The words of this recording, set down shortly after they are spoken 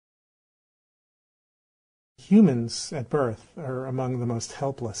Humans at birth are among the most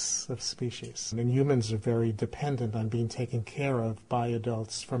helpless of species, and humans are very dependent on being taken care of by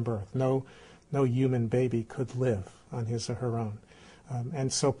adults from birth. No human baby could live on his or her own.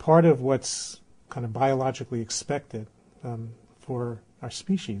 And so part of what's kind of biologically expected for our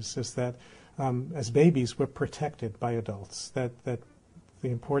species is that as babies we're protected by adults, that the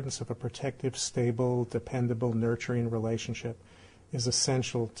importance of a protective, stable, dependable, nurturing relationship is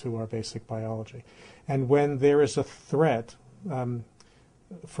essential to our basic biology. And when there is a threat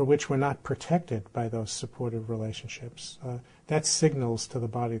for which we're not protected by those supportive relationships, that signals to the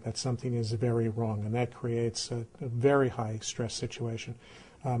body that something is very wrong, and that creates a very high stress situation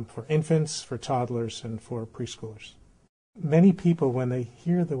for infants, for toddlers, and for preschoolers. Many people, when they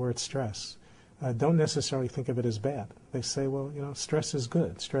hear the word stress, don't necessarily think of it as bad. They say, well, stress is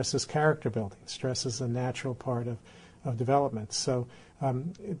good. Stress is character building. Stress is a natural part of development. So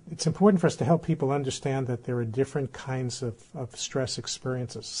it's important for us to help people understand that there are different kinds of stress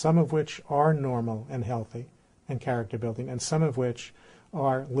experiences, some of which are normal and healthy and character building, and some of which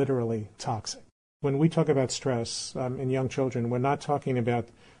are literally toxic. When we talk about stress in young children, we're not talking about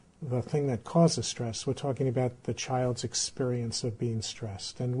the thing that causes stress. We're talking about the child's experience of being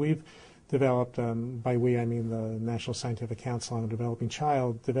stressed. And we've developed, by we I mean the National Scientific Council on the Developing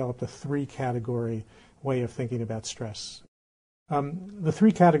Child, developed a 3-category way of thinking about stress. The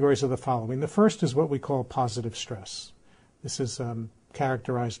 3 categories are the following. The first is what we call positive stress. This is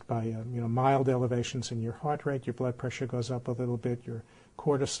characterized by mild elevations in your heart rate, your blood pressure goes up a little bit, your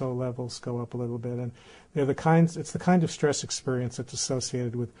cortisol levels go up a little bit, and it's the kind of stress experience that's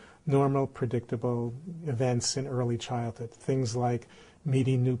associated with normal, predictable events in early childhood. Things like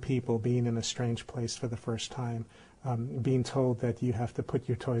meeting new people, being in a strange place for the first time, being told that you have to put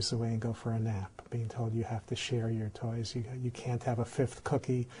your toys away and go for a nap, being told you have to share your toys, you can't have a 5th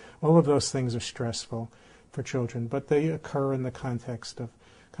cookie. All of those things are stressful for children, but they occur in the context of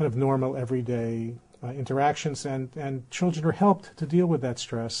kind of normal, everyday interactions, and children are helped to deal with that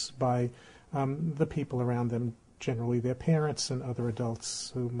stress by the people around them, generally their parents and other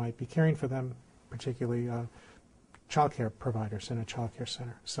adults who might be caring for them, particularly child care providers in a child care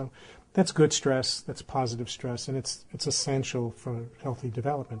center. So that's good stress, that's positive stress, and it's essential for healthy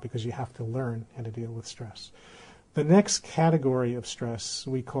development because you have to learn how to deal with stress. The next category of stress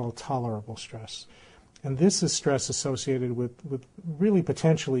we call tolerable stress. And this is stress associated with really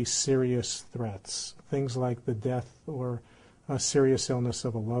potentially serious threats, things like the death or a serious illness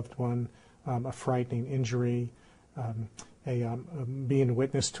of a loved one, a frightening injury, being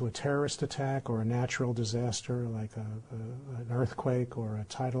witness to a terrorist attack or a natural disaster like an earthquake or a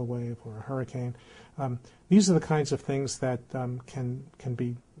tidal wave or a hurricane. These are the kinds of things that can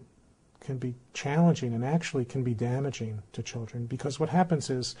be challenging and actually can be damaging to children, because what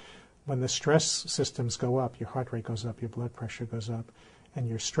happens is when the stress systems go up, your heart rate goes up, your blood pressure goes up, and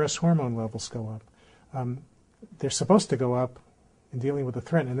your stress hormone levels go up. They're supposed to go up in dealing with the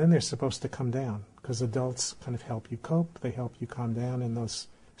threat, and then they're supposed to come down because adults kind of help you cope, they help you calm down, and those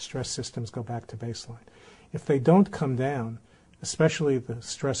stress systems go back to baseline. If they don't come down, especially the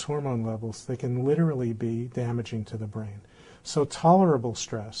stress hormone levels, they can literally be damaging to the brain. So tolerable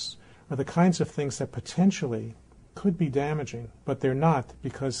stress are the kinds of things that potentially could be damaging, but they're not,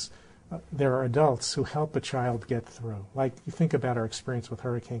 because there are adults who help a child get through. Like, you think about our experience with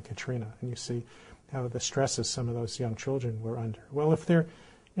Hurricane Katrina, and you see how the stresses some of those young children were under. Well, if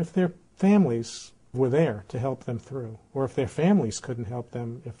their families were there to help them through, or if their families couldn't help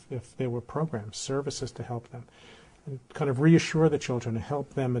them, if there were programs, services to help them, and kind of reassure the children and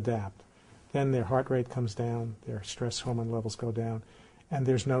help them adapt, then their heart rate comes down, their stress hormone levels go down, and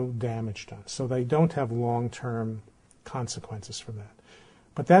there's no damage done. So they don't have long-term consequences from that.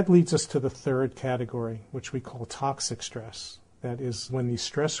 But that leads us to the 3rd category, which we call toxic stress. That is when these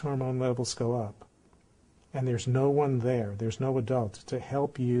stress hormone levels go up and there's no one there, there's no adult to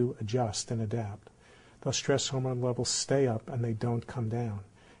help you adjust and adapt. Those stress hormone levels stay up and they don't come down.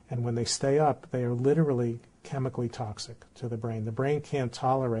 And when they stay up, they are literally chemically toxic to the brain. The brain can't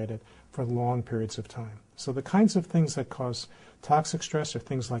tolerate it for long periods of time. So the kinds of things that cause toxic stress are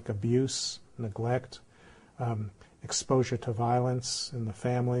things like abuse, neglect, exposure to violence in the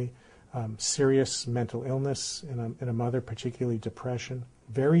family, serious mental illness in a mother, particularly depression,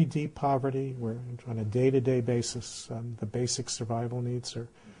 very deep poverty where on a day-to-day basis the basic survival needs are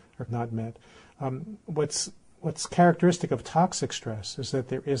not met. What's characteristic of toxic stress is that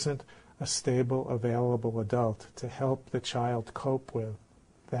there isn't a stable, available adult to help the child cope with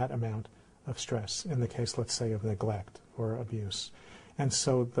that amount of stress, in the case, let's say, of neglect or abuse. And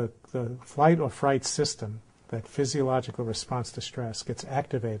so the flight or fright system, that physiological response to stress, gets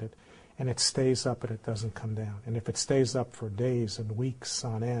activated and it stays up and it doesn't come down. And if it stays up for days and weeks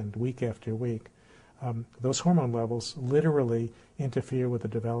on end, week after week, those hormone levels literally interfere with the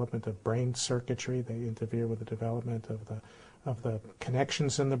development of brain circuitry. They interfere with the development of the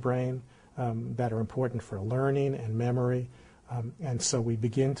connections in the brain that are important for learning and memory. And so we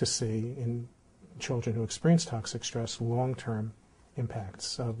begin to see in children who experience toxic stress long-term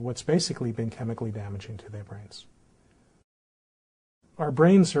impacts of what's basically been chemically damaging to their brains. Our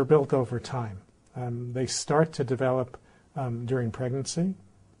brains are built over time. They start to develop during pregnancy,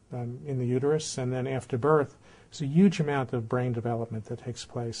 in the uterus, and then after birth. There's a huge amount of brain development that takes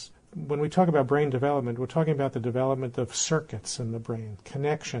place. When we talk about brain development, we're talking about the development of circuits in the brain,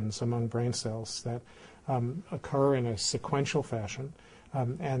 connections among brain cells that occur in a sequential fashion,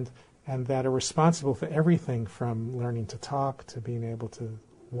 and that are responsible for everything from learning to talk to being able to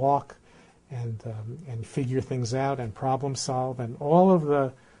walk and figure things out and problem solve, and all of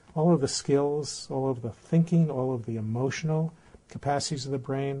the skills, all of the thinking, all of the emotional capacities of the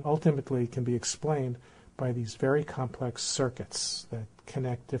brain ultimately can be explained by these very complex circuits that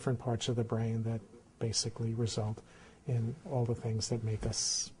connect different parts of the brain that basically result in all the things that make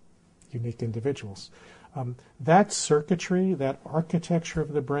us unique individuals. That circuitry, that architecture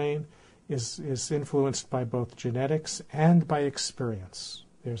of the brain is influenced by both genetics and by experience.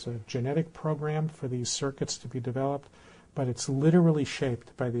 There's a genetic program for these circuits to be developed, but it's literally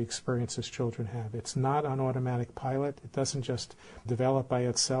shaped by the experiences children have. It's not on automatic pilot. It doesn't just develop by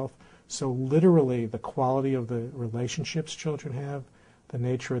itself. So literally the quality of the relationships children have, the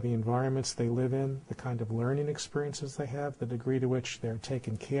nature of the environments they live in, the kind of learning experiences they have, the degree to which they're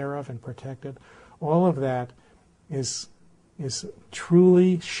taken care of and protected, all of that is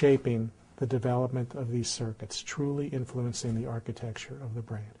truly shaping the development of these circuits, truly influencing the architecture of the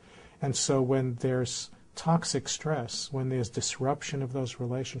brain. And so when there's toxic stress, when there's disruption of those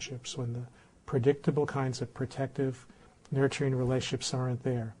relationships, when the predictable kinds of protective, nurturing relationships aren't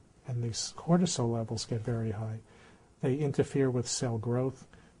there, and these cortisol levels get very high, they interfere with cell growth,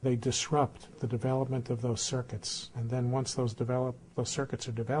 they disrupt the development of those circuits. And then once those circuits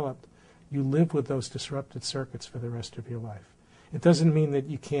are developed, you live with those disrupted circuits for the rest of your life. It doesn't mean that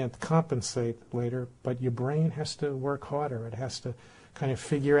you can't compensate later, but your brain has to work harder. It has to kind of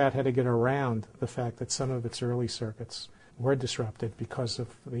figure out how to get around the fact that some of its early circuits were disrupted because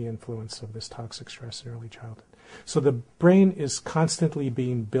of the influence of this toxic stress in early childhood. So the brain is constantly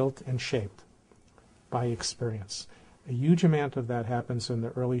being built and shaped by experience. A huge amount of that happens in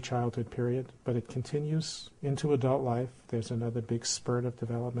the early childhood period, but it continues into adult life. There's another big spurt of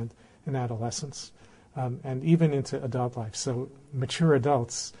development in adolescence, and even into adult life. So mature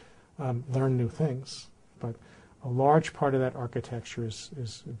adults learn new things, but a large part of that architecture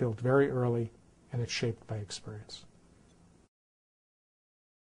is built very early, and it's shaped by experience.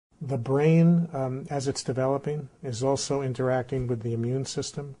 The brain, as it's developing, is also interacting with the immune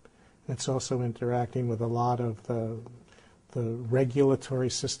system. It's also interacting with a lot of the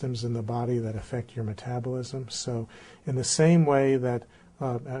regulatory systems in the body that affect your metabolism. So in the same way that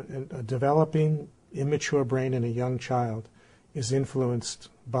a developing immature brain in a young child is influenced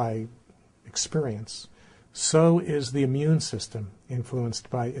by experience, so is the immune system influenced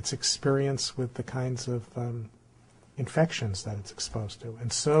by its experience with the kinds of infections that it's exposed to.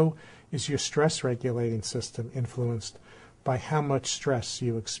 And so is your stress regulating system influenced by how much stress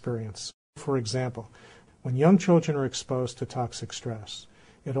you experience. For example, when young children are exposed to toxic stress,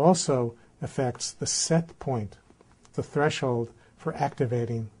 it also affects the set point, the threshold for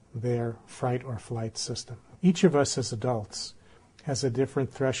activating their fight or flight system. Each of us as adults has a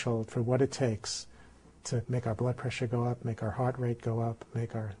different threshold for what it takes to make our blood pressure go up, make our heart rate go up,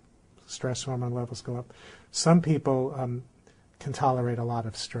 make our stress hormone levels go up. Some people can tolerate a lot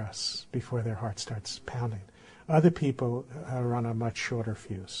of stress before their heart starts pounding. Other people are on a much shorter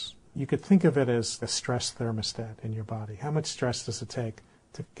fuse. You could think of it as a stress thermostat in your body. How much stress does it take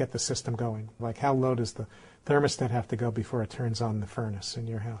to get the system going? Like how low does the thermostat have to go before it turns on the furnace in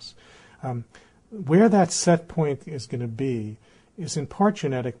your house? Where that set point is going to be is in part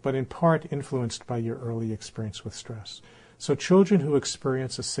genetic, but in part influenced by your early experience with stress. So children who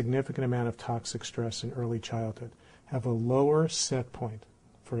experience a significant amount of toxic stress in early childhood have a lower set point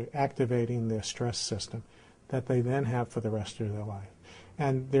for activating their stress system that they then have for the rest of their life.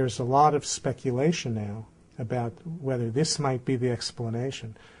 And there's a lot of speculation now about whether this might be the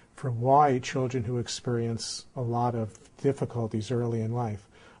explanation for why children who experience a lot of difficulties early in life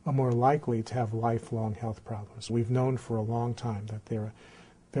are more likely to have lifelong health problems. We've known for a long time that there are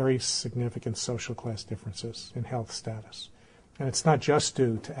very significant social class differences in health status. And it's not just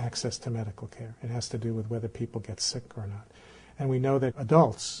due to access to medical care. It has to do with whether people get sick or not. And we know that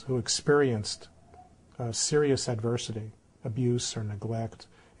adults who experienced serious adversity, abuse or neglect,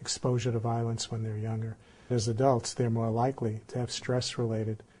 exposure to violence when they're younger, as adults, they're more likely to have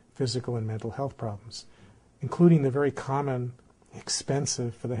stress-related physical and mental health problems, including the very common,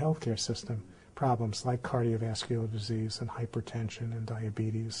 expensive for the healthcare system problems like cardiovascular disease and hypertension and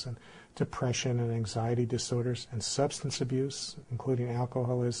diabetes and depression and anxiety disorders and substance abuse, including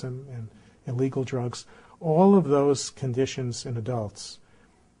alcoholism and illegal drugs. All of those conditions in adults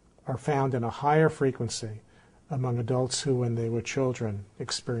are found in a higher frequency among adults who, when they were children,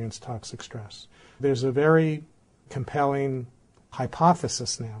 experienced toxic stress. There's a very compelling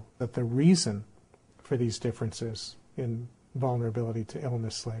hypothesis now that the reason for these differences in vulnerability to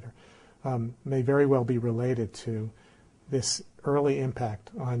illness later may very well be related to this early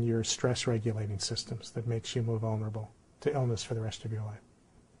impact on your stress-regulating systems that makes you more vulnerable to illness for the rest of your life.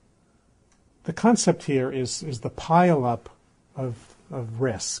 The concept here is the pile-up of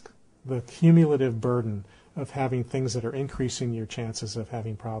risk, the cumulative burden of having things that are increasing your chances of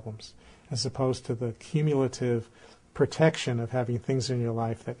having problems, as opposed to the cumulative protection of having things in your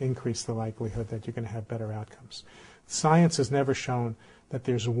life that increase the likelihood that you're going to have better outcomes. Science has never shown that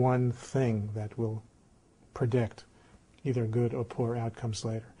there's one thing that will predict either good or poor outcomes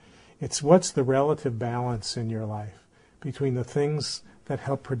later. It's what's the relative balance in your life between the things that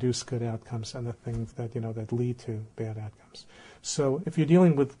help produce good outcomes and the things that, that lead to bad outcomes. So if you're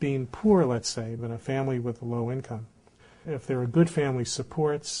dealing with being poor, let's say, but a family with a low income, if there are good family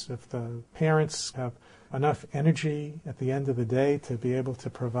supports, if the parents have enough energy at the end of the day to be able to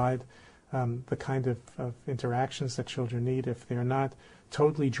provide the kind of interactions that children need, if they're not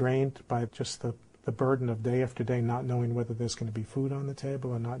totally drained by just the burden of day after day not knowing whether there's going to be food on the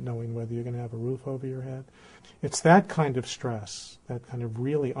table or not knowing whether you're going to have a roof over your head. It's that kind of stress, that kind of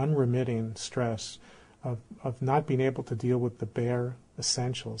really unremitting stress of not being able to deal with the bare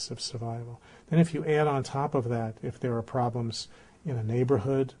essentials of survival. Then if you add on top of that, if there are problems in a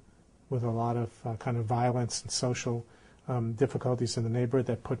neighborhood with a lot of kind of violence and social difficulties in the neighborhood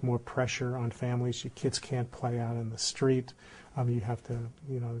that put more pressure on families, your kids can't play out in the street. You have to,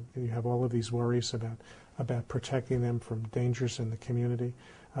 you have all of these worries about protecting them from dangers in the community.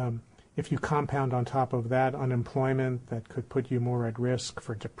 If you compound on top of that unemployment that could put you more at risk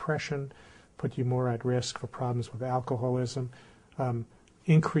for depression, put you more at risk for problems with alcoholism,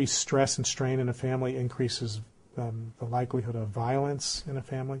 increased stress and strain in a family increases the likelihood of violence in a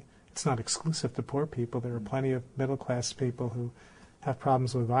family. It's not exclusive to poor people. There are plenty of middle-class people who have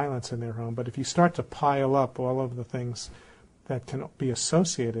problems with violence in their home. But if you start to pile up all of the things that can be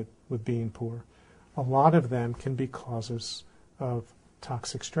associated with being poor, a lot of them can be causes of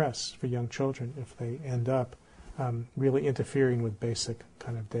toxic stress for young children if they end up really interfering with basic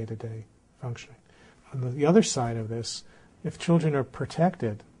kind of day-to-day functioning. On the other side of this, if children are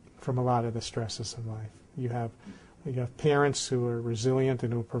protected from a lot of the stresses in life, you have parents who are resilient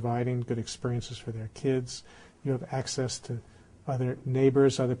and who are providing good experiences for their kids. You have access to other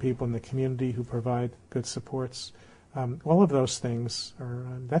neighbors, other people in the community who provide good supports. All of those things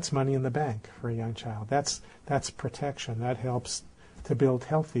that's money in the bank for a young child. That's protection. That helps to build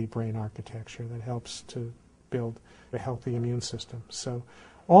healthy brain architecture. That helps to build a healthy immune system. So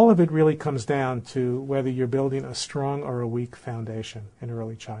all of it really comes down to whether you're building a strong or a weak foundation in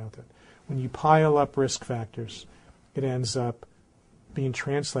early childhood. When you pile up risk factors, it ends up being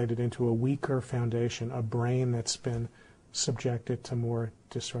translated into a weaker foundation, a brain that's been subjected to more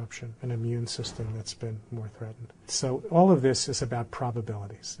disruption, an immune system that's been more threatened. So all of this is about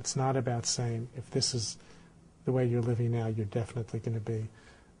probabilities. It's not about saying if this is the way you're living now, you're definitely going to be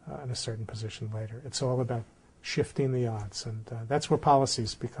in a certain position later. It's all about shifting the odds, and that's where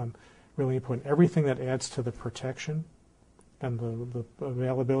policies become really important. Everything that adds to the protection and the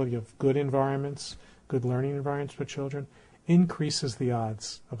availability of good environments, good learning environments for children, increases the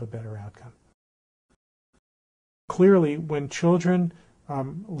odds of a better outcome. Clearly, when children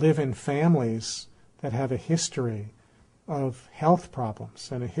live in families that have a history of health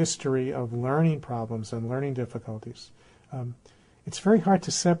problems and a history of learning problems and learning difficulties, it's very hard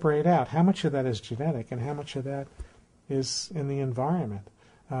to separate out how much of that is genetic and how much of that is in the environment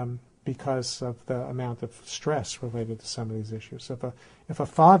because of the amount of stress related to some of these issues. If a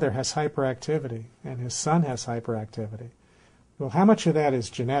father has hyperactivity and his son has hyperactivity, well, how much of that is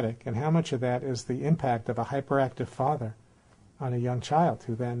genetic and how much of that is the impact of a hyperactive father on a young child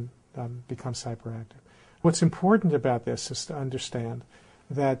who then becomes hyperactive? What's important about this is to understand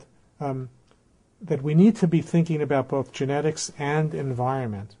that that we need to be thinking about both genetics and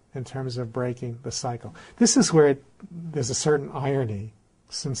environment in terms of breaking the cycle. This is where there's a certain irony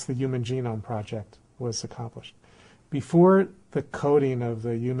since the Human Genome Project was accomplished. Before the coding of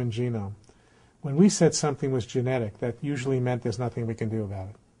the human genome, when we said something was genetic, that usually meant there's nothing we can do about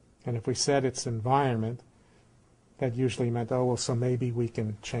it. And if we said it's environment, that usually meant, oh, well, so maybe we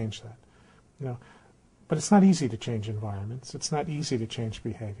can change that. You know, but it's not easy to change environments. It's not easy to change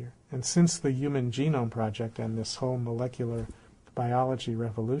behavior. And since the Human Genome Project and this whole molecular biology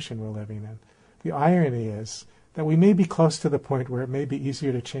revolution we're living in, the irony is that we may be close to the point where it may be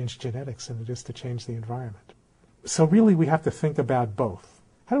easier to change genetics than it is to change the environment. So really we have to think about both.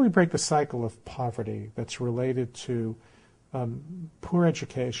 How do we break the cycle of poverty that's related to poor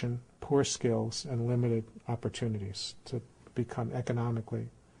education, poor skills, and limited opportunities to become economically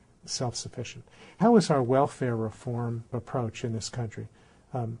self-sufficient? How is our welfare reform approach in this country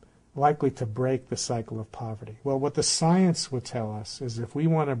likely to break the cycle of poverty? Well, what the science would tell us is if we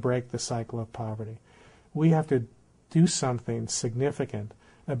want to break the cycle of poverty, we have to do something significant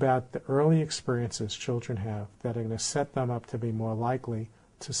about the early experiences children have that are going to set them up to be more likely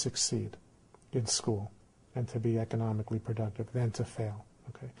to succeed in school and to be economically productive than to fail.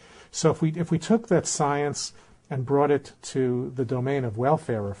 Okay, so if we took that science and brought it to the domain of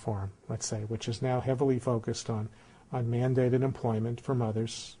welfare reform, let's say, which is now heavily focused on mandated employment for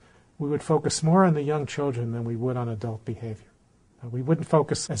mothers, we would focus more on the young children than we would on adult behavior. We wouldn't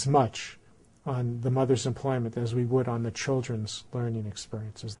focus as much on the mother's employment as we would on the children's learning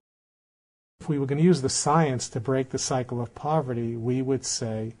experiences. If we were going to use the science to break the cycle of poverty, we would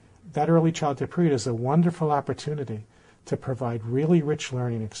say that early childhood period is a wonderful opportunity to provide really rich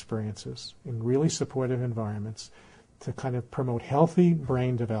learning experiences in really supportive environments to kind of promote healthy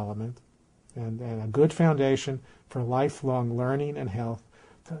brain development and a good foundation for lifelong learning and health,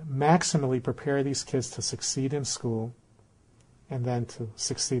 to maximally prepare these kids to succeed in school and then to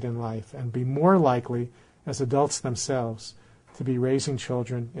succeed in life and be more likely as adults themselves to be raising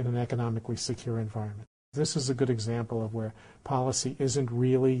children in an economically secure environment. This is a good example of where policy isn't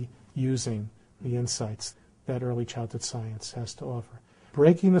really using the insights that early childhood science has to offer.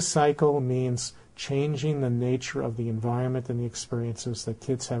 Breaking the cycle means changing the nature of the environment and the experiences that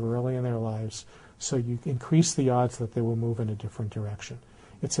kids have early in their lives so you increase the odds that they will move in a different direction.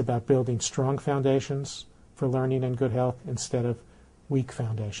 It's about building strong foundations for learning and good health instead of weak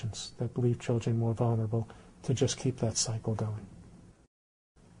foundations that leave children more vulnerable to just keep that cycle going.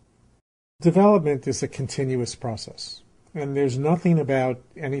 Development is a continuous process, and there's nothing about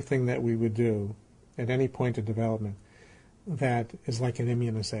anything that we would do at any point in development that is like an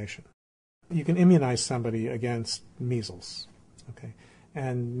immunization. You can immunize somebody against measles, okay,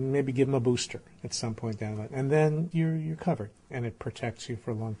 and maybe give them a booster at some point down the line, and then you're covered, and it protects you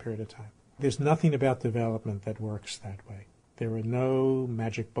for a long period of time. There's nothing about development that works that way. There are no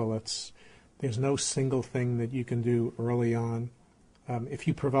magic bullets. There's no single thing that you can do early on. If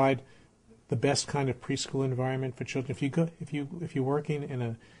you provide the best kind of preschool environment for children, if you're working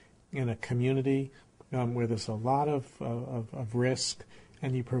in a community where there's a lot of risk,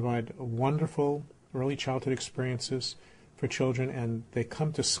 and you provide wonderful early childhood experiences for children, and they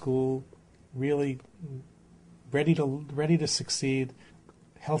come to school really ready to succeed,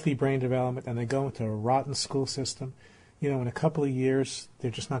 healthy brain development, and they go into a rotten school system, in a couple of years,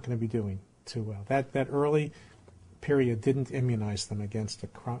 they're just not going to be doing too well. That early period didn't immunize them against a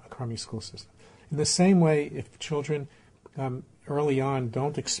crummy school system. In the same way, if children early on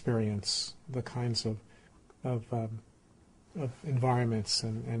don't experience the kinds of environments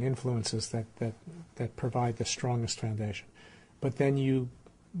and influences that provide the strongest foundation, but then you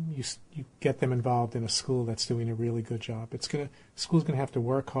get them involved in a school that's doing a really good job, school's going to have to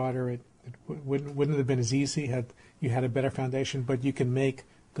work harder. It wouldn't have been as easy had you had a better foundation, but you can make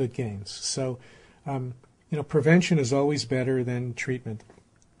good gains. So, prevention is always better than treatment,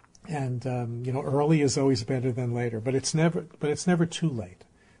 and early is always better than later. But it's never too late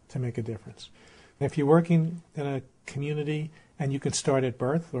to make a difference. If you're working in a community and you can start at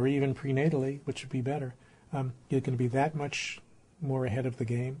birth or even prenatally, which would be better, you're going to be that much more ahead of the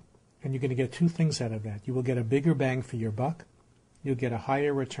game, and you're going to get two things out of that. You will get a bigger bang for your buck. You'll get a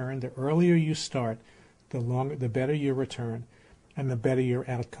higher return. The earlier you start, the better your return, and the better your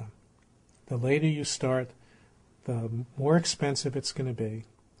outcome. The later you start, the more expensive it's going to be.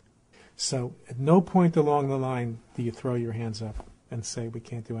 So at no point along the line do you throw your hands up and say we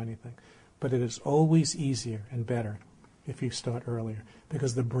can't do anything. But it is always easier and better if you start earlier,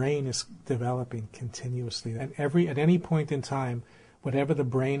 because the brain is developing continuously. And at any point in time, whatever the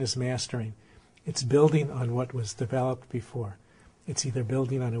brain is mastering, it's building on what was developed before. It's either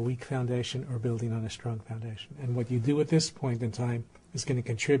building on a weak foundation or building on a strong foundation. And what you do at this point in time is going to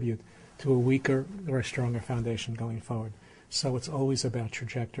contribute to a weaker or a stronger foundation going forward. So it's always about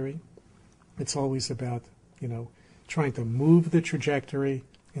trajectory. It's always about, trying to move the trajectory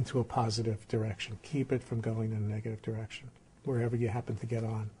into a positive direction. Keep it from going in a negative direction, wherever you happen to get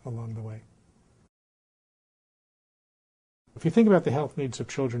on along the way. If you think about the health needs of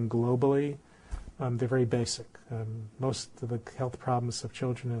children globally, they're very basic. Most of the health problems of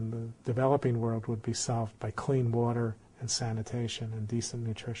children in the developing world would be solved by clean water and sanitation and decent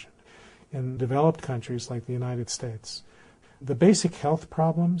nutrition. In developed countries like the United States, the basic health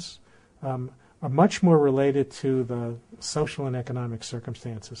problems are much more related to the social and economic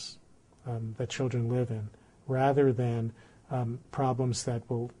circumstances that children live in, rather than problems that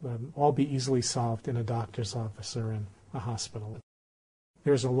will all be easily solved in a doctor's office or in a hospital.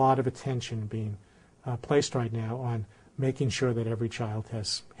 There's a lot of attention being placed right now on making sure that every child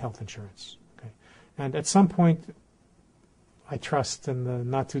has health insurance. Okay? And at some point, I trust in the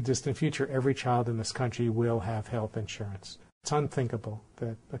not-too-distant future, every child in this country will have health insurance. It's unthinkable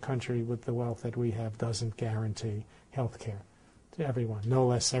that a country with the wealth that we have doesn't guarantee health care to everyone, no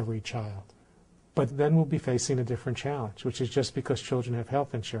less every child. But then we'll be facing a different challenge, which is just because children have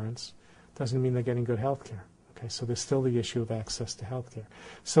health insurance doesn't mean they're getting good health care. Okay, so there's still the issue of access to health care.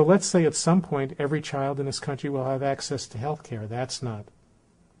 So let's say at some point every child in this country will have access to health care. That's not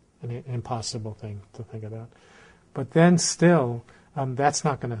an impossible thing to think about. But then still, that's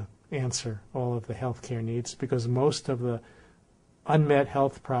not going to answer all of the health care needs, because most of the unmet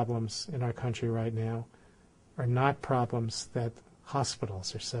health problems in our country right now are not problems that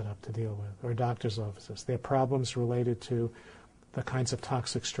hospitals are set up to deal with or doctors' offices. They're problems related to the kinds of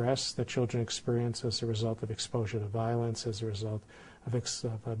toxic stress that children experience as a result of exposure to violence, as a result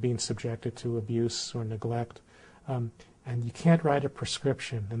of being subjected to abuse or neglect. And you can't write a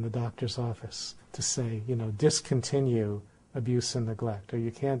prescription in the doctor's office to say, discontinue abuse and neglect. Or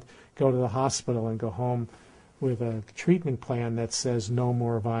you can't go to the hospital and go home with a treatment plan that says no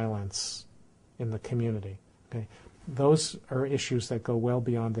more violence in the community. Okay? Those are issues that go well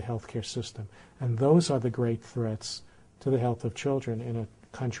beyond the healthcare system. And those are the great threats to the health of children in a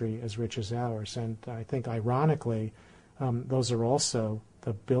country as rich as ours. And I think, ironically, those are also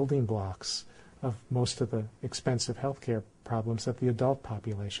the building blocks of most of the expensive healthcare problems that the adult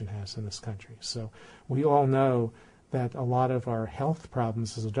population has in this country. So we all know that a lot of our health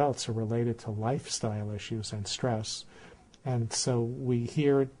problems as adults are related to lifestyle issues and stress. And so we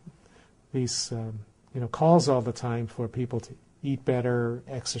hear these calls all the time for people to eat better,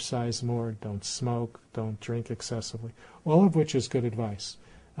 exercise more, don't smoke, don't drink excessively, all of which is good advice.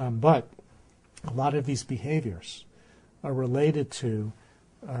 But a lot of these behaviors are related to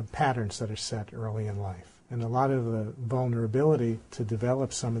patterns that are set early in life. And a lot of the vulnerability to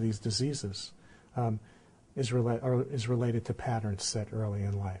develop some of these diseases is related to patterns set early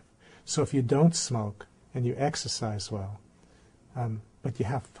in life. So if you don't smoke and you exercise well, but you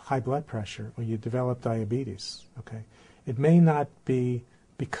have high blood pressure or you develop diabetes, okay, it may not be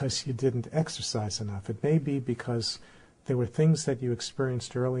because you didn't exercise enough. It may be because there were things that you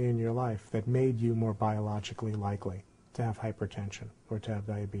experienced early in your life that made you more biologically likely to have hypertension or to have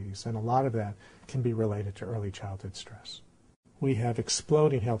diabetes. And a lot of that can be related to early childhood stress. We have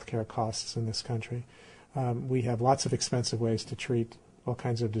exploding healthcare costs in this country. We have lots of expensive ways to treat all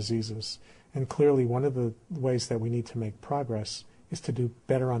kinds of diseases. And clearly one of the ways that we need to make progress is to do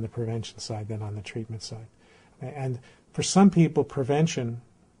better on the prevention side than on the treatment side. And for some people, prevention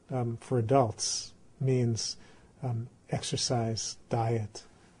for adults means exercise, diet,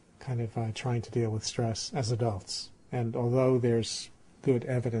 kind of trying to deal with stress as adults. And although there's good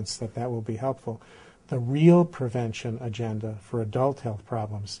evidence that that will be helpful, the real prevention agenda for adult health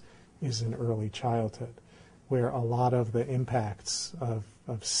problems is in early childhood, where a lot of the impacts of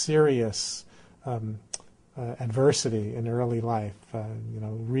serious adversity in early life,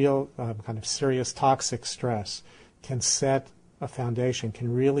 real kind of serious toxic stress can set a foundation,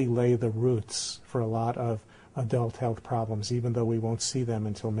 can really lay the roots for a lot of adult health problems, even though we won't see them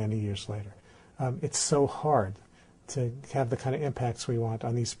until many years later. It's so hard to have the kind of impacts we want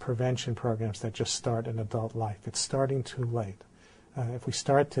on these prevention programs that just start in adult life. It's starting too late. If we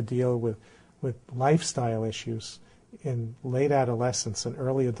start to deal with lifestyle issues in late adolescence and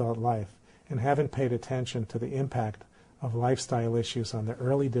early adult life and haven't paid attention to the impact of lifestyle issues on the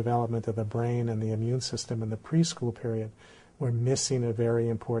early development of the brain and the immune system in the preschool period, we're missing a very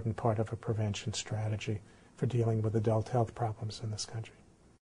important part of a prevention strategy for dealing with adult health problems in this country.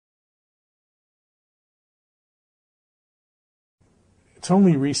 It's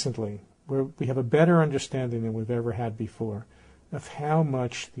only recently where we have a better understanding than we've ever had before of how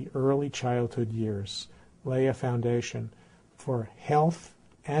much the early childhood years lay a foundation for health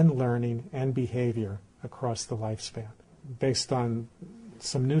and learning and behavior across the lifespan, based on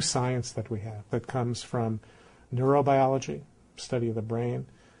some new science that we have that comes from neurobiology, study of the brain,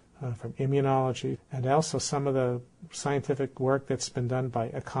 from immunology, and also some of the scientific work that's been done by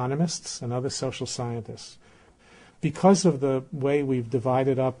economists and other social scientists. Because of the way we've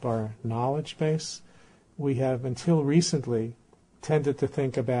divided up our knowledge base, we have until recently tended to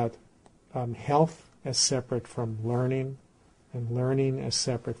think about health as separate from learning and learning as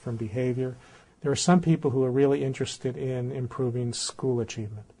separate from behavior. There are some people who are really interested in improving school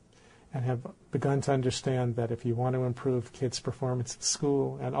achievement and have begun to understand that if you want to improve kids' performance at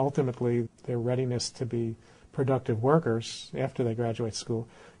school and ultimately their readiness to be productive workers after they graduate school,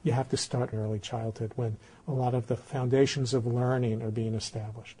 you have to start in early childhood when a lot of the foundations of learning are being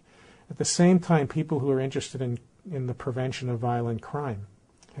established. At the same time, people who are interested in the prevention of violent crime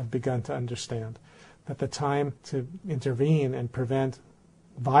have begun to understand that the time to intervene and prevent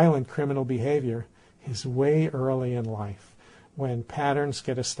violent criminal behavior is way early in life, when patterns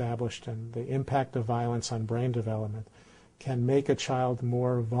get established and the impact of violence on brain development can make a child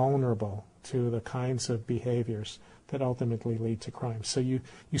more vulnerable to the kinds of behaviors that ultimately lead to crime. So you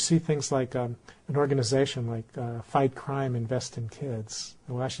see things like an organization like Fight Crime, Invest in Kids,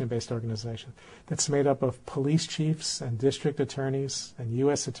 a Washington-based organization that's made up of police chiefs and district attorneys and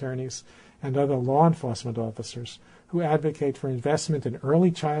U.S. attorneys and other law enforcement officers who advocate for investment in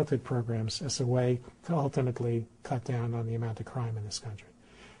early childhood programs as a way to ultimately cut down on the amount of crime in this country.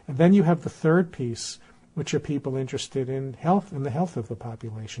 And then you have the third piece, which are people interested in health and the health of the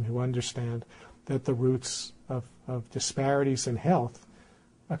population who understand that the roots of disparities in health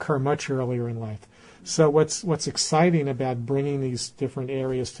occur much earlier in life. So what's exciting about bringing these different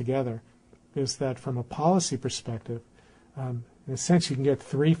areas together is that from a policy perspective, in a sense, you can get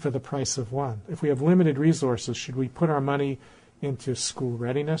three for the price of one. If we have limited resources, should we put our money into school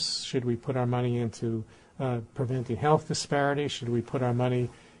readiness? Should we put our money into preventing health disparities? Should we put our money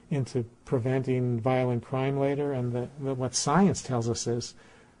into preventing violent crime later? And what science tells us is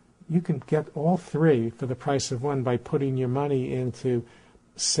you can get all three for the price of one by putting your money into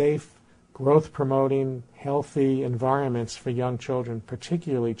safe, growth-promoting, healthy environments for young children,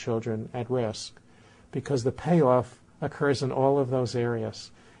 particularly children at risk, because the payoff occurs in all of those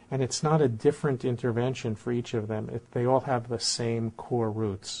areas. And it's not a different intervention for each of them. They all have the same core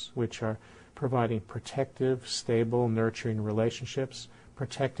roots, which are providing protective, stable, nurturing relationships,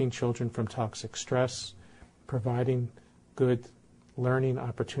 protecting children from toxic stress, providing good learning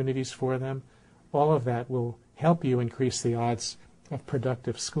opportunities for them. All of that will help you increase the odds of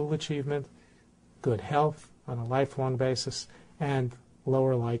productive school achievement, good health on a lifelong basis, and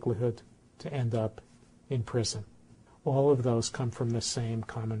lower likelihood to end up in prison. All of those come from the same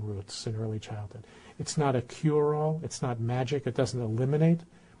common roots in early childhood. It's not a cure-all, it's not magic, it doesn't eliminate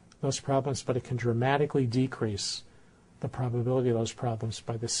those problems, but it can dramatically decrease the probability of those problems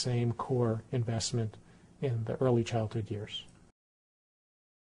by the same core investment in the early childhood years.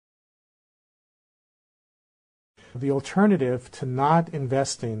 The alternative to not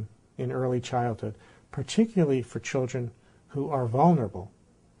investing in early childhood, particularly for children who are vulnerable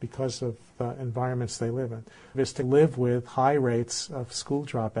because of the environments they live in, is to live with high rates of school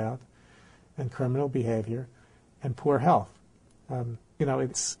dropout and criminal behavior and poor health.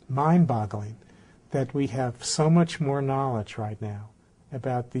 It's mind-boggling that we have so much more knowledge right now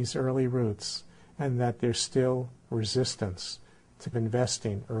about these early roots and that there's still resistance to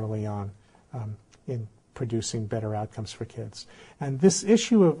investing early on in producing better outcomes for kids. And this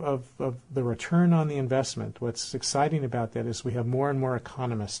issue of the return on the investment, what's exciting about that is we have more and more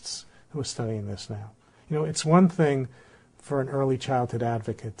economists who are studying this now. It's one thing for an early childhood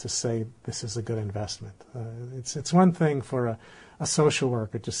advocate to say this is a good investment. It's one thing for a social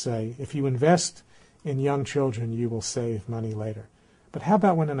worker to say, if you invest in young children, you will save money later. But how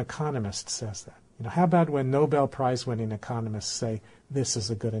about when an economist says that? How about when Nobel Prize-winning economists say this is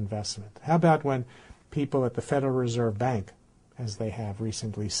a good investment? How about when people at the Federal Reserve Bank, as they have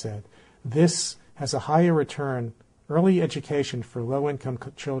recently said, this has a higher return, early education for low-income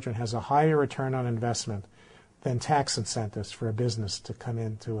children has a higher return on investment than tax incentives for a business to come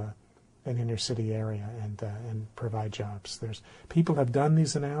into an inner-city area and provide jobs. People have done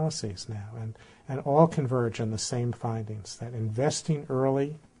these analyses now, and all converge on the same findings, that investing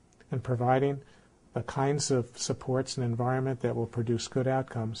early and providing the kinds of supports and environment that will produce good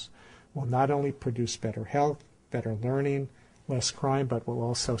outcomes will not only produce better health, better learning, less crime, but will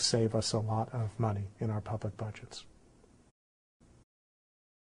also save us a lot of money in our public budgets.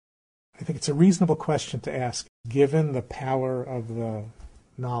 I think it's a reasonable question to ask, given the power of the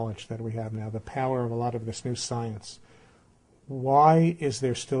knowledge that we have now, the power of a lot of this new science, why is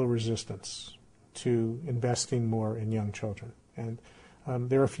there still resistance to investing more in young children? And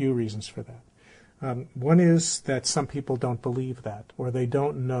there are a few reasons for that. One is that some people don't believe that, or they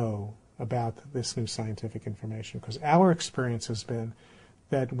don't know about this new scientific information, because our experience has been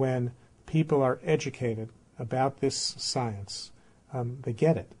that when people are educated about this science, they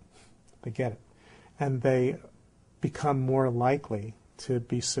get it. They get it. And they become more likely to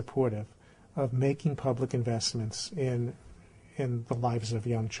be supportive of making public investments in the lives of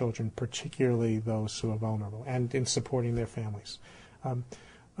young children, particularly those who are vulnerable, and in supporting their families.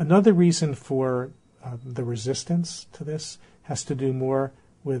 Another reason for the resistance to this has to do more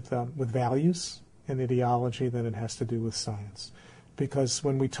with values and ideology than it has to do with science. Because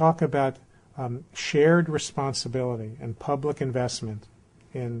when we talk about shared responsibility and public investment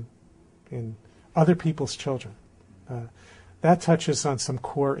in other people's children, that touches on some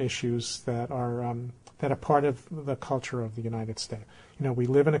core issues that are part of the culture of the United States. You know, we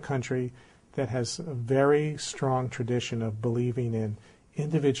live in a country that has a very strong tradition of believing in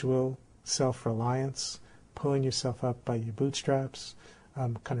individual self-reliance, pulling yourself up by your bootstraps,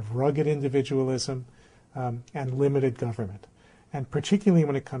 kind of rugged individualism, and limited government. And particularly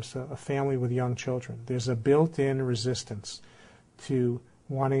when it comes to a family with young children, there's a built-in resistance to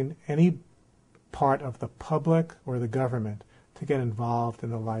wanting any part of the public or the government to get involved in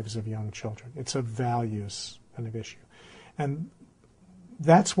the lives of young children. It's a values kind of issue. And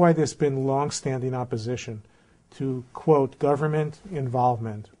that's why there's been long-standing opposition to, quote, government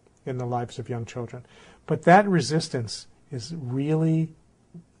involvement in the lives of young children. But that resistance is really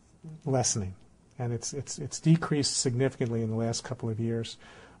lessening, and it's decreased significantly in the last couple of years.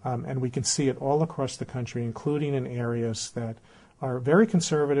 And we can see it all across the country, including in areas that are very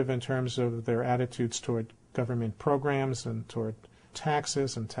conservative in terms of their attitudes toward government programs and toward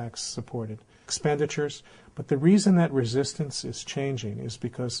taxes and tax-supported expenditures. But the reason that resistance is changing is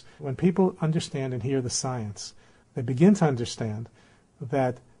because when people understand and hear the science, they begin to understand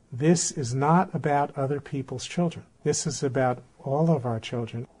that this is not about other people's children. This is about all of our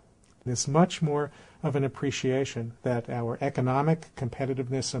children. There's much more of an appreciation that our economic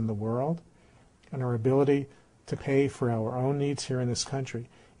competitiveness in the world and our ability to pay for our own needs here in this country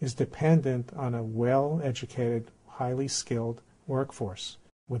is dependent on a well-educated, highly skilled workforce.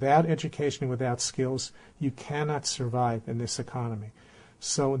 Without education, without skills, you cannot survive in this economy.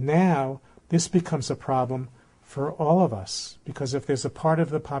 So now this becomes a problem for all of us, because if there's a part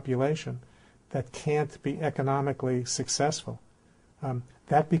of the population that can't be economically successful,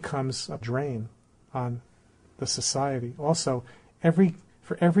 that becomes a drain on the society. Also,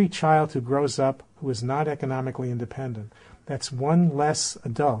 for every child who grows up who is not economically independent, that's one less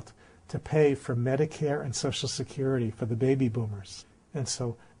adult to pay for Medicare and Social Security for the baby boomers. And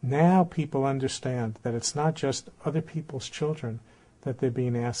so now people understand that it's not just other people's children that they're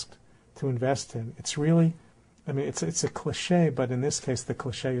being asked to invest in. It's really, I mean, it's a cliche, but in this case the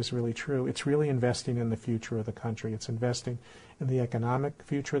cliche is really true. It's really investing in the future of the country. It's investing in the economic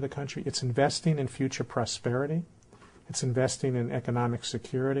future of the country. It's investing in future prosperity. It's investing in economic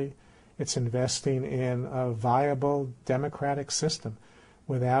security. It's investing in a viable democratic system.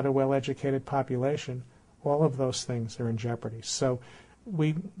 Without a well-educated population, all of those things are in jeopardy. So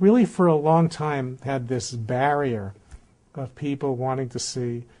we really for a long time had this barrier of people wanting to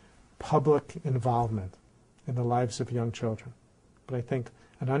see public involvement in the lives of young children. But I think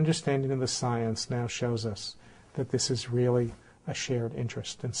an understanding of the science now shows us that this is really a shared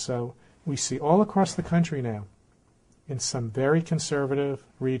interest. And so we see all across the country now, in some very conservative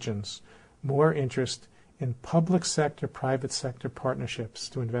regions, more interest in public sector, private sector partnerships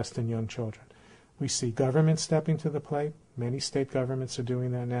to invest in young children. We see government stepping to the plate. Many state governments are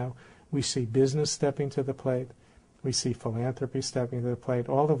doing that now. We see business stepping to the plate. We see philanthropy stepping to the plate,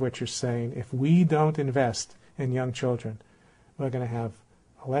 all of which are saying if we don't invest in young children, we're going to have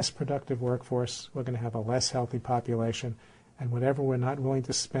a less productive workforce, we're going to have a less healthy population, and whatever we're not willing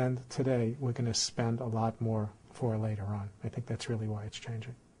to spend today, we're going to spend a lot more for later on. I think that's really why it's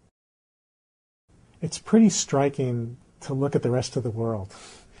changing. It's pretty striking to look at the rest of the world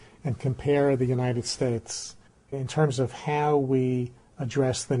and compare the United States in terms of how we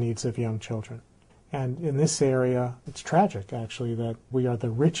address the needs of young children. And in this area, it's tragic, actually, that we are the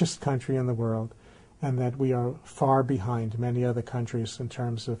richest country in the world and that we are far behind many other countries in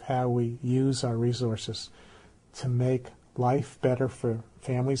terms of how we use our resources to make life better for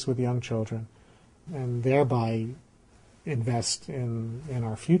families with young children and thereby invest in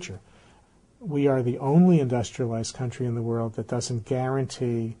our future. We are the only industrialized country in the world that doesn't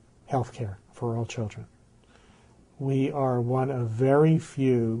guarantee health care for all children. We are one of very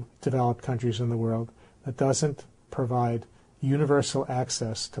few developed countries in the world that doesn't provide universal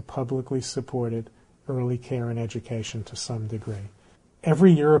access to publicly supported early care and education to some degree.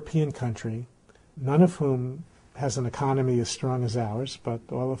 Every European country none of whom has an economy as strong as ours, but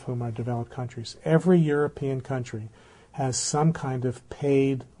all of whom are developed countries. Every European country has some kind of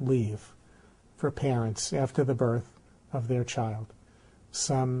paid leave for parents after the birth of their child.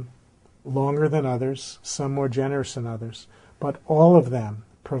 Some longer than others, some more generous than others, but all of them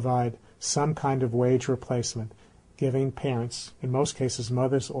provide some kind of wage replacement, giving parents, in most cases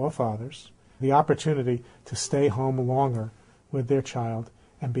mothers or fathers, the opportunity to stay home longer with their child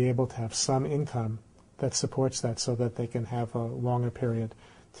and be able to have some income that supports that so that they can have a longer period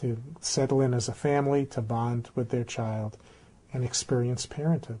to settle in as a family, to bond with their child, and experience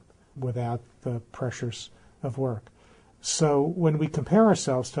parenthood without the pressures of work. So when we compare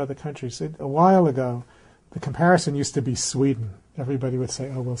ourselves to other countries, a while ago, the comparison used to be Sweden. Everybody would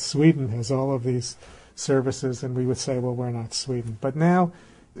say, oh, well, Sweden has all of these services, and we would say, well, we're not Sweden. But now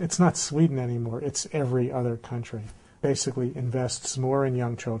it's not Sweden anymore. It's every other country. Basically invests more in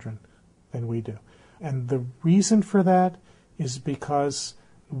young children than we do. And the reason for that is because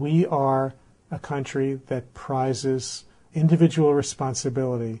we are a country that prizes individual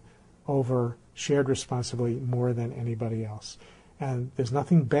responsibility over shared responsibility more than anybody else. And there's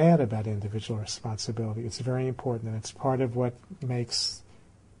nothing bad about individual responsibility. It's very important, and it's part of what makes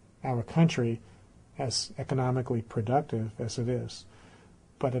our country as economically productive as it is.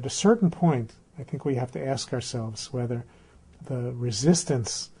 But at a certain point, I think we have to ask ourselves whether the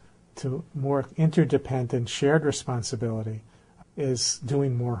resistance to more interdependent shared responsibility is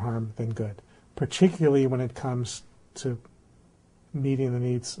doing more harm than good, particularly when it comes to meeting the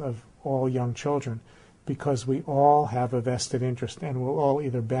needs of all young children, because we all have a vested interest and will all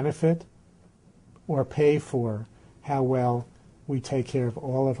either benefit or pay for how well we take care of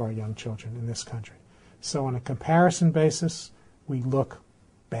all of our young children in this country. So on a comparison basis, we look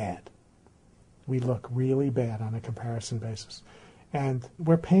bad. We look really bad on a comparison basis. And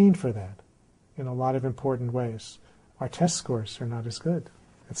we're paying for that in a lot of important ways. Our test scores are not as good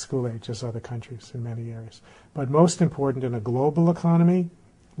at school age as other countries in many areas. But most important, in a global economy,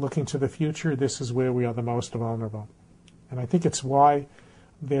 looking to the future, this is where we are the most vulnerable. And I think it's why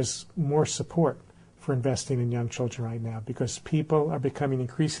there's more support for investing in young children right now, because people are becoming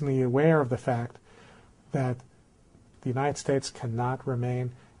increasingly aware of the fact that the United States cannot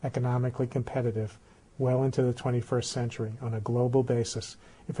remain economically competitive well into the 21st century on a global basis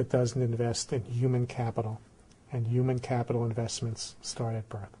if it doesn't invest in human capital, and human capital investments start at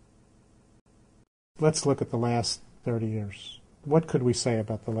birth. Let's look at the last 30 years. What could we say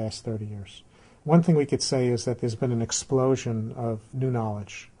about the last 30 years? One thing we could say is that there's been an explosion of new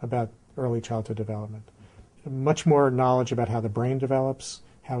knowledge about early childhood development. Much more knowledge about how the brain develops,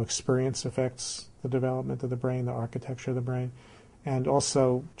 how experience affects the development of the brain, the architecture of the brain, and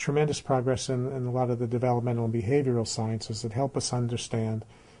also tremendous progress in a lot of the developmental and behavioral sciences that help us understand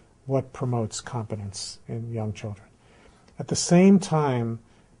what promotes competence in young children. At the same time,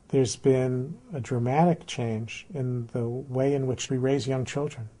 there's been a dramatic change in the way in which we raise young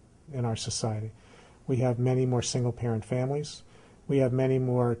children in our society. We have many more single-parent families. We have many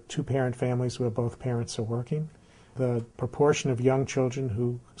more two-parent families where both parents are working. The proportion of young children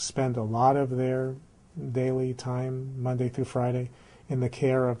who spend a lot of their daily time, Monday through Friday, in the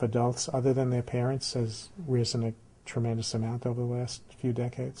care of adults other than their parents has risen a tremendous amount over the last few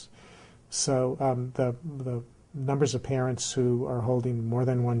decades. So the numbers of parents who are holding more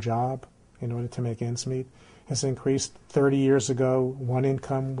than one job in order to make ends meet has increased. 30 years ago, one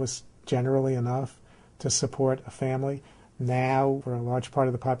income was generally enough to support a family. Now, for a large part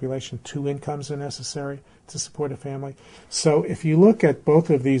of the population, two incomes are necessary to support a family. So if you look at both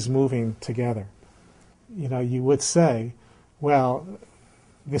of these moving together, you would say, well,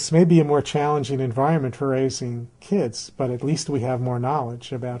 this may be a more challenging environment for raising kids, but at least we have more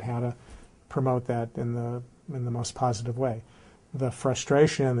knowledge about how to promote that in the most positive way. The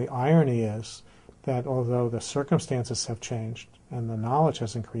frustration and the irony is that although the circumstances have changed and the knowledge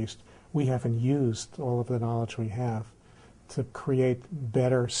has increased, we haven't used all of the knowledge we have to create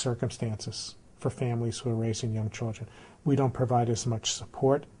better circumstances for families who are raising young children. We don't provide as much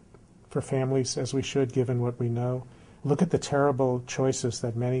support for families as we should, given what we know. Look at the terrible choices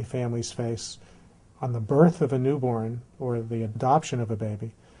that many families face on the birth of a newborn or the adoption of a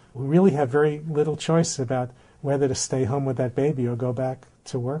baby. We really have very little choice about whether to stay home with that baby or go back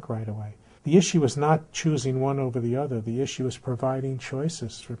to work right away. The issue is not choosing one over the other. The issue is providing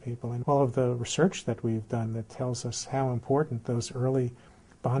choices for people. And all of the research that we've done that tells us how important those early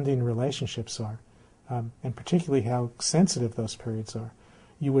bonding relationships are, and particularly how sensitive those periods are.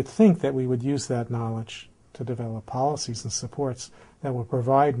 You would think that we would use that knowledge to develop policies and supports that will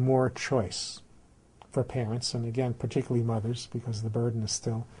provide more choice for parents, and again, particularly mothers, because the burden is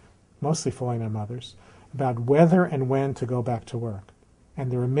still mostly falling on mothers, about whether and when to go back to work.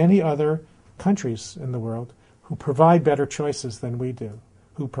 And there are many other countries in the world who provide better choices than we do,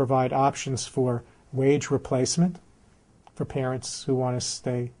 who provide options for wage replacement for parents who want to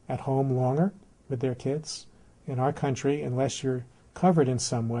stay at home longer with their kids. In our country, unless you're covered in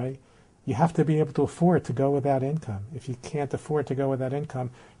some way, you have to be able to afford to go without income. If you can't afford to go without income,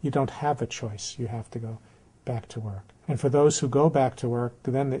 you don't have a choice. You have to go back to work. And for those who go back to work,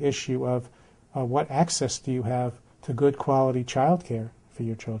 then the issue of what access do you have to good quality child care for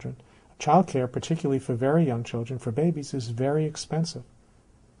your children. Child care, particularly for very young children, for babies, is very expensive.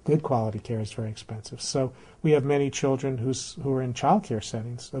 Good quality care is very expensive. So we have many children who are in child care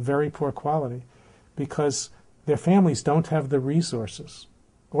settings of very poor quality because their families don't have the resources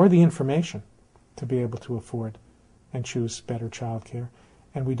or the information to be able to afford and choose better child care.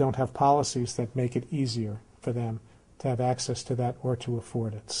 And we don't have policies that make it easier for them to have access to that or to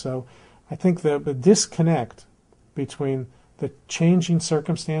afford it. So I think the disconnect between the changing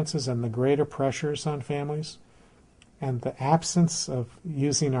circumstances and the greater pressures on families and the absence of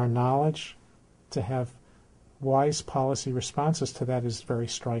using our knowledge to have wise policy responses to that is very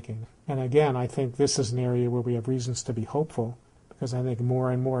striking. And again, I think this is an area where we have reasons to be hopeful, because I think more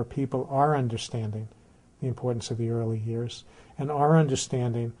and more people are understanding the importance of the early years and are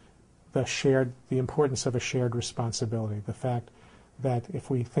understanding the importance of a shared responsibility, the fact that if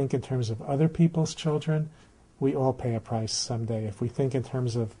we think in terms of other people's children, we all pay a price someday. If we think in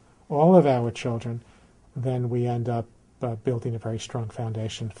terms of all of our children, then we end up building a very strong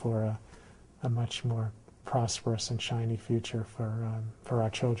foundation for a much more prosperous and shiny future for our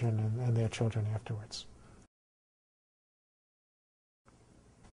children and their children afterwards.